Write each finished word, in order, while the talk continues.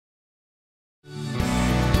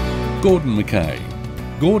Gordon McKay.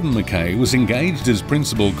 Gordon McKay was engaged as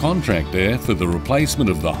principal contractor for the replacement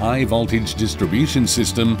of the high voltage distribution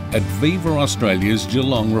system at Viva Australia's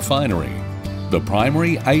Geelong refinery. The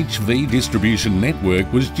primary HV distribution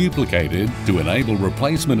network was duplicated to enable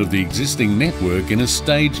replacement of the existing network in a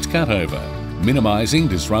staged cutover, minimising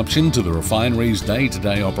disruption to the refinery's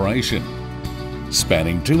day-to-day operation.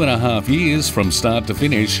 Spanning 2.5 years from start to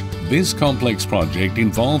finish, this complex project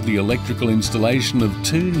involved the electrical installation of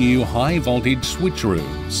 2 new high-voltage switch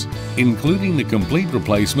rooms, including the complete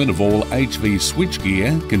replacement of all HV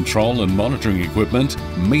switchgear, control and monitoring equipment,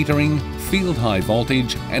 metering, field high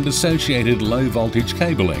voltage and associated low voltage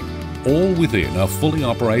cabling, all within a fully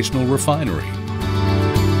operational refinery.